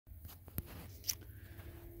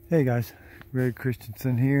Hey guys, Greg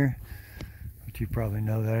Christensen here. But you probably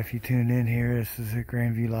know that if you tuned in here. This is a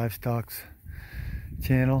Grandview Livestock's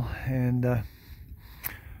channel, and I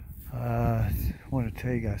want to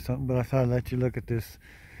tell you guys something, but I thought I'd let you look at this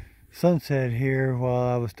sunset here while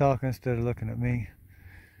I was talking instead of looking at me.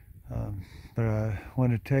 But I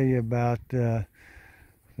want to tell you about the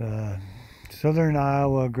Southern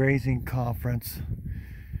Iowa Grazing Conference.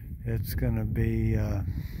 It's going to be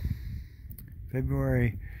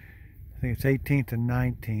February, I think it's 18th and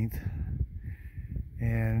 19th,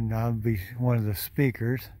 and I'll be one of the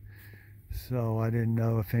speakers. So I didn't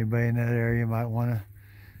know if anybody in that area might want to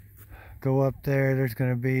go up there. There's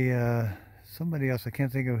going to be somebody else, I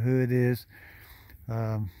can't think of who it is.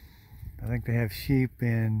 I think they have sheep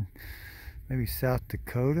in maybe South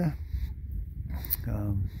Dakota,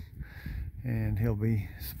 and he'll be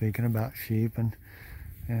speaking about sheep, and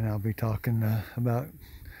I'll be talking about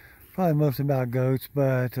probably mostly about goats,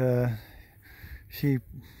 but sheep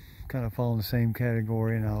kind of fall in the same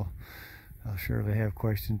category, and I'll surely have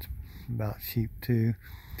questions about sheep too.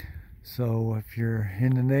 So if you're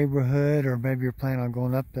in the neighborhood, or maybe you're planning on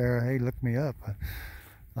going up there, hey, look me up. I'd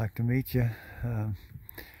like to meet you.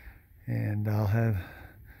 And I'll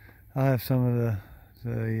have some of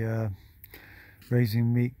the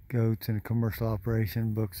raising meat goats in a commercial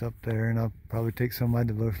operation books up there, and I'll probably take some of my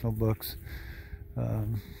devotional books.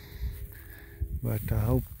 But I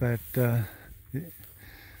hope that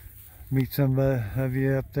meet some of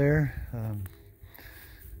you up there,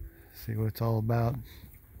 see what it's all about.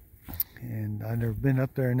 And I've never been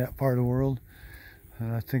up there in that part of the world.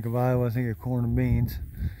 And I think of Iowa, I think of corn and beans,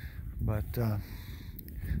 but there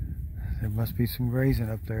must be some grazing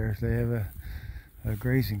up there if they have a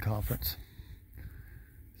grazing conference.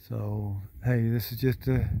 So hey, this is just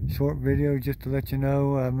a short video just to let you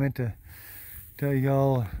know. I meant to tell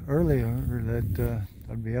y'all earlier that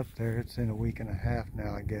I'd be up there. It's in a week and a half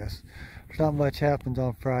now, I guess. There's not much happens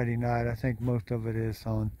on Friday night. I think most of it is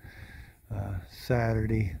on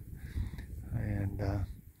Saturday, and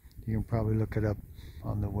you can probably look it up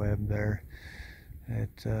on the web there at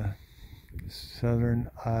Southern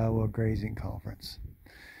Iowa Grazing Conference.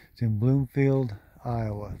 It's in Bloomfield,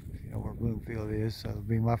 Iowa. You know where Bloomfield is, so it'll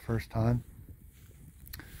be my first time.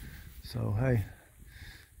 So hey,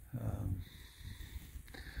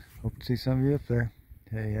 hope to see some of you up there.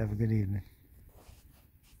 Hey, have a good evening.